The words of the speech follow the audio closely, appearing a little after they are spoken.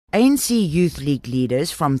ANC Youth League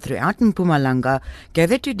leaders from throughout Mpumalanga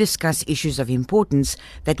gathered to discuss issues of importance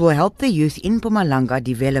that will help the youth in Mpumalanga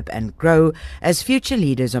develop and grow as future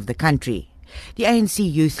leaders of the country. The ANC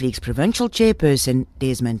Youth League's provincial chairperson,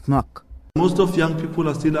 Desmond Mock. Most of young people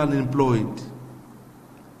are still unemployed.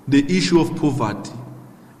 The issue of poverty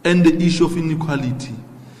and the issue of inequality.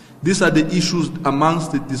 These are the issues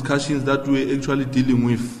amongst the discussions that we're actually dealing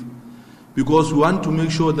with, because we want to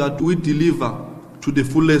make sure that we deliver to the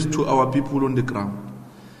fullest to our people on the ground.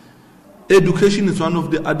 Education is one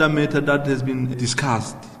of the other matters that has been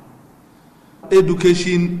discussed.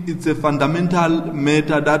 Education is a fundamental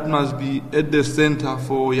matter that must be at the center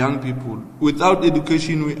for young people. Without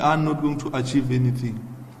education, we are not going to achieve anything.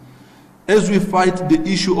 As we fight the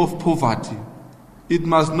issue of poverty, it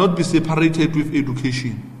must not be separated with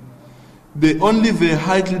education. The only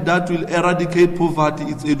vehicle that will eradicate poverty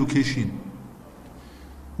is education.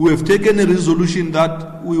 We have taken a resolution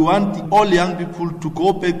that we want all young people to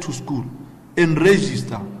go back to school and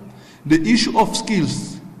register. The issue of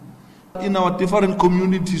skills in our different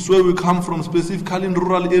communities where we come from, specifically in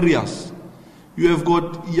rural areas, you have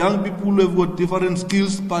got young people who have got different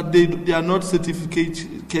skills, but they are not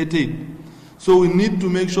certificated. So we need to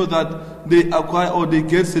make sure that they acquire or they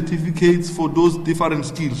get certificates for those different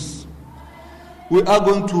skills. We are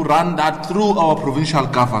going to run that through our provincial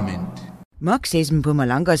government. Mock says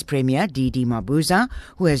Mpumalanga's Premier, Didi Mabuza,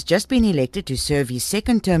 who has just been elected to serve his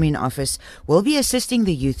second term in office, will be assisting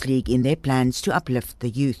the Youth League in their plans to uplift the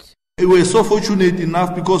youth. We were so fortunate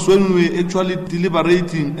enough because when we were actually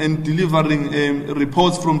deliberating and delivering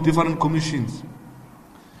reports from different commissions,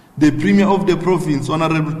 the Premier of the province,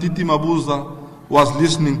 Honorable Didi Mabuza, was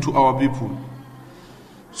listening to our people.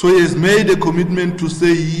 So he has made a commitment to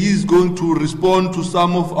say he is going to respond to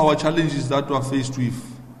some of our challenges that we are faced with.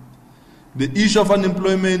 The issue of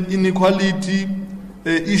unemployment, inequality,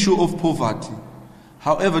 issue of poverty.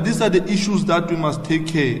 However, these are the issues that we must take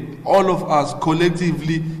care, all of us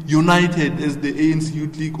collectively united as the ANC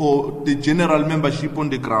Youth League or the general membership on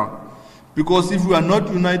the ground. Because if we are not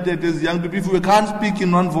united as young people, if we can't speak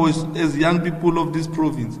in one voice as young people of this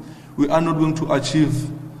province, we are not going to achieve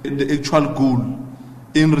the actual goal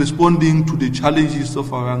in responding to the challenges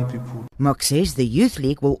of our young people. Mock says the Youth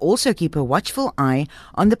League will also keep a watchful eye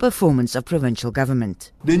on the performance of provincial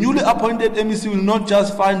government. The newly appointed MEC will not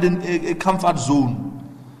just find a comfort zone.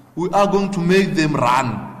 We are going to make them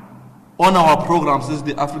run on our programs as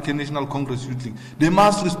the African National Congress Youth League. They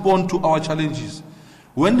must respond to our challenges.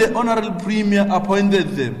 When the Honorable Premier appointed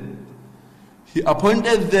them, he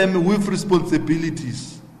appointed them with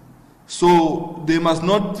responsibilities. So they must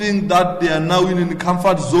not think that they are now in a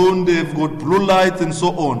comfort zone, they've got blue lights and so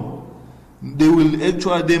on.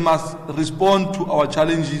 They must respond to our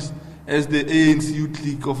challenges as the ANC Youth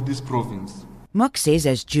League of this province. Mock says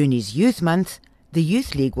as June is Youth Month, the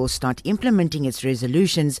Youth League will start implementing its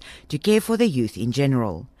resolutions to care for the youth in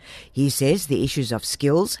general. He says the issues of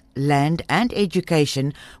skills, land and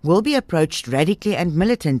education will be approached radically and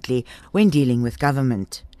militantly when dealing with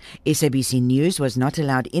government. SABC News was not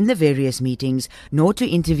allowed in the various meetings nor to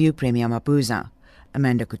interview Premier Mabuza.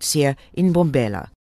 Amanda Kutsia in Mbombela.